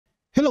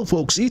Hello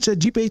folks, it's a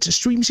Day58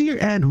 Streams here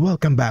and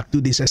welcome back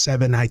to this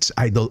 7 Nights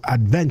Idol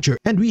adventure.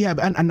 And we have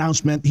an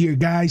announcement here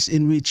guys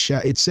in which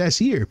it says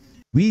here,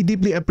 we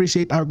deeply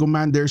appreciate our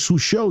commanders who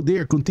show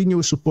their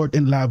continuous support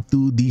and love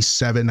to the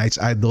 7 Nights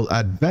Idol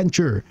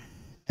adventure.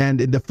 And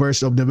in the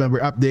 1st of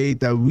November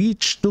update,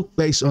 which took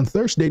place on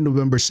Thursday,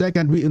 November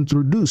 2nd, we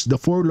introduced the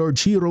 4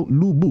 Lords hero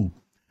Lubu.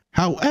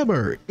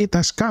 However, it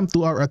has come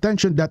to our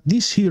attention that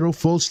this hero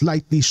falls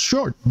slightly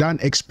short than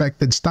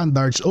expected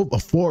standards of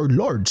 4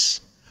 Lords.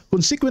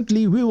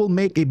 Consequently, we will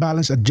make a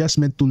balance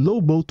adjustment to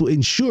Lobo to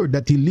ensure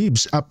that he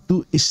lives up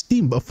to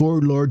esteemed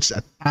 4 Lords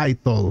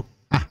title.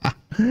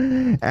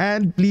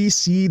 And please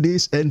see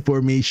this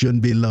information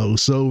below.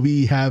 So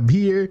we have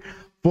here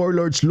 4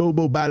 Lords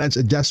Lobo balance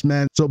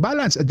adjustment. So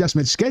balance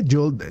adjustment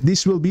scheduled,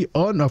 this will be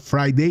on a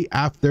Friday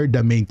after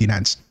the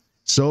maintenance.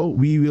 So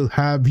we will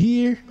have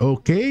here,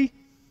 okay.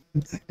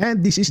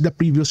 And this is the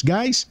previous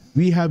guys.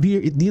 We have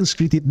here it deals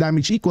crit hit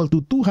damage equal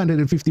to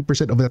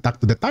 250% of the attack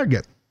to the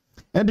target.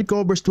 And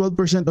recovers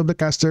 12% of the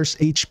caster's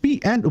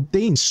HP and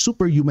obtains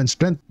superhuman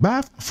strength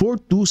buff for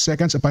 2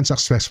 seconds upon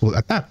successful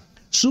attack.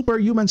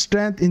 Superhuman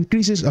strength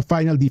increases a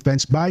final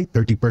defense by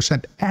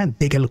 30%. And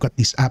take a look at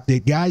this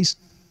update guys.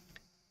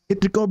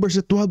 It recovers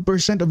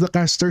 12% of the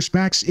caster's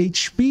max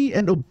HP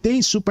and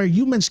obtains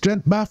superhuman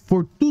strength buff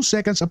for 2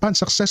 seconds upon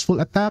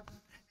successful attack.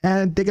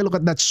 And take a look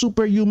at that,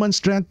 superhuman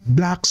strength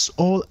blocks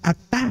all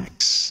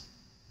attacks.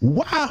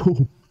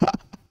 Wow!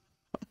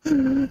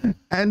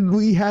 And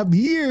we have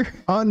here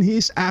on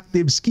his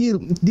active skill,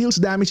 deals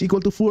damage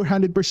equal to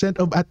 400%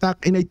 of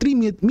attack in a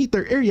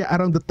 3-meter area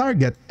around the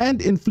target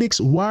and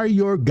inflicts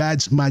Warrior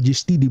God's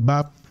Majesty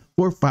debuff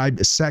for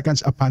 5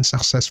 seconds upon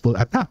successful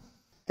attack.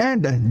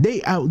 And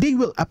they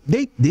will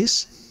update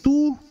this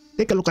to,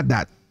 take a look at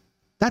that.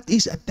 That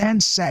is 10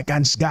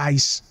 seconds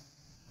guys.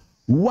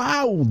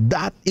 Wow,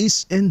 that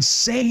is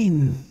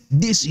insane.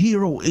 This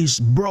hero is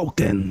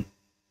broken.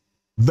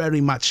 Very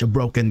much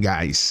broken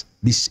guys.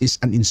 This is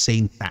an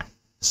insane tank.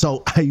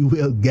 So I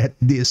will get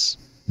this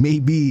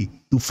maybe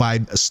to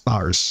 5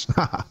 stars.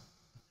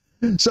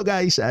 So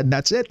guys,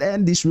 that's it.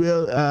 And this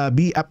will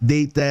be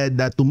updated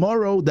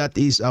tomorrow. That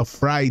is a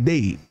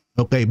Friday.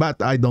 Okay,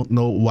 but I don't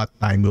know what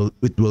time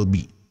it will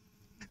be.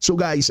 So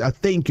guys,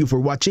 thank you for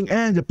watching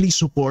and please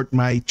support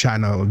my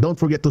channel. Don't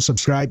forget to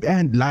subscribe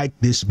and like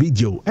this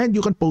video. And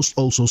you can post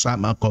also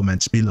some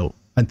comments below.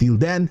 Until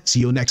then,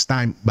 see you next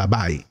time.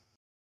 Bye-bye.